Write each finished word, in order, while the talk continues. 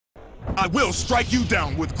I will strike you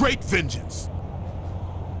down with great vengeance.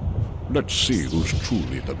 Let's see who's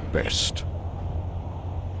truly the best.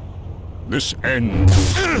 This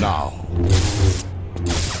ends now.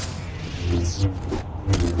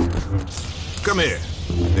 Come here.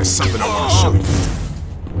 There's something I want to show you.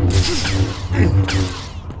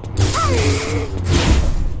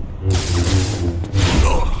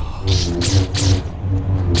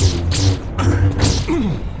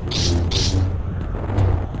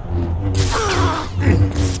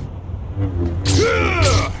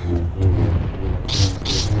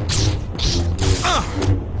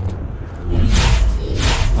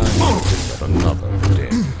 Another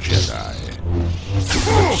dead Jedi.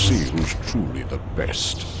 Let's see who's truly the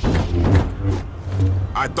best.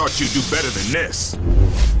 I thought you'd do better than this.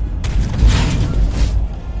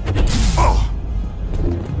 Oh!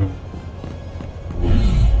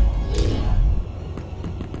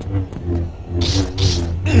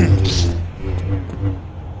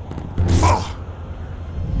 Oh!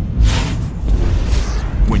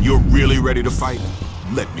 When you're really ready to fight,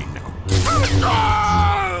 let me know.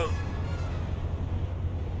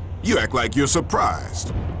 You act like you're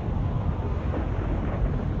surprised.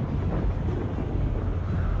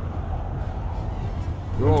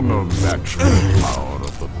 You're no match for the power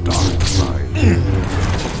of the dark side.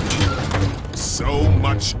 So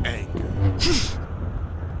much anger.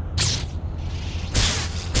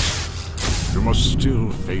 You must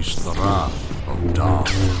still face the wrath of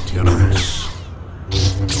Darth Tyrannus.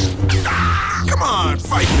 Come on,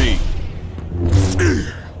 fight me!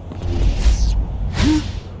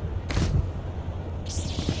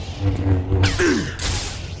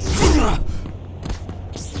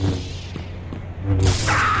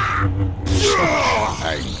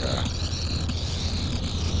 Anger.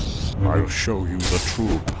 I'll show you the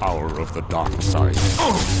true power of the dark side.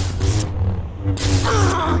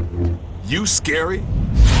 You scary?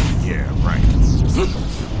 Yeah, right.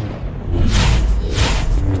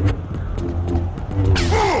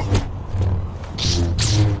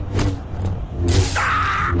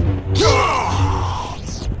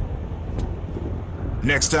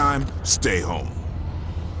 Next time, stay home.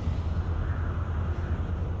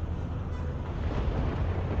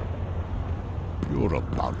 You're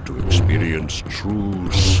about to experience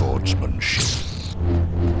true swordsmanship.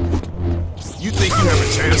 You think you have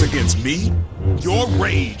a chance against me? Your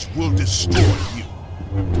rage will destroy you.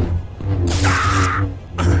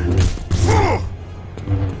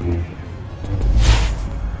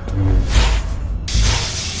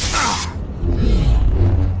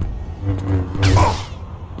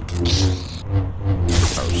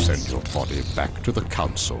 I'll send your body back to the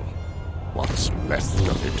Council. What's left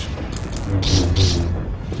of it.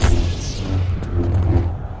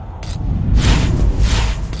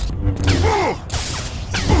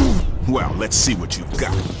 Well, let's see what you've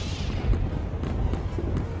got.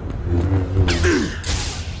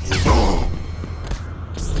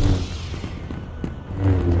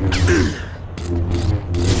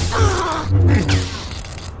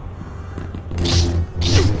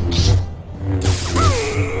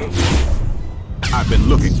 I've been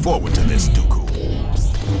looking forward to this, Dooku.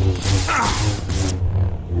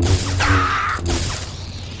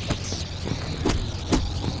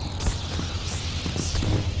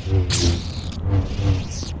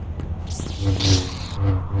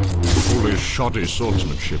 Fully shoddy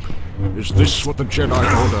swordsmanship. Is this what the Jedi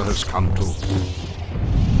Order has come to?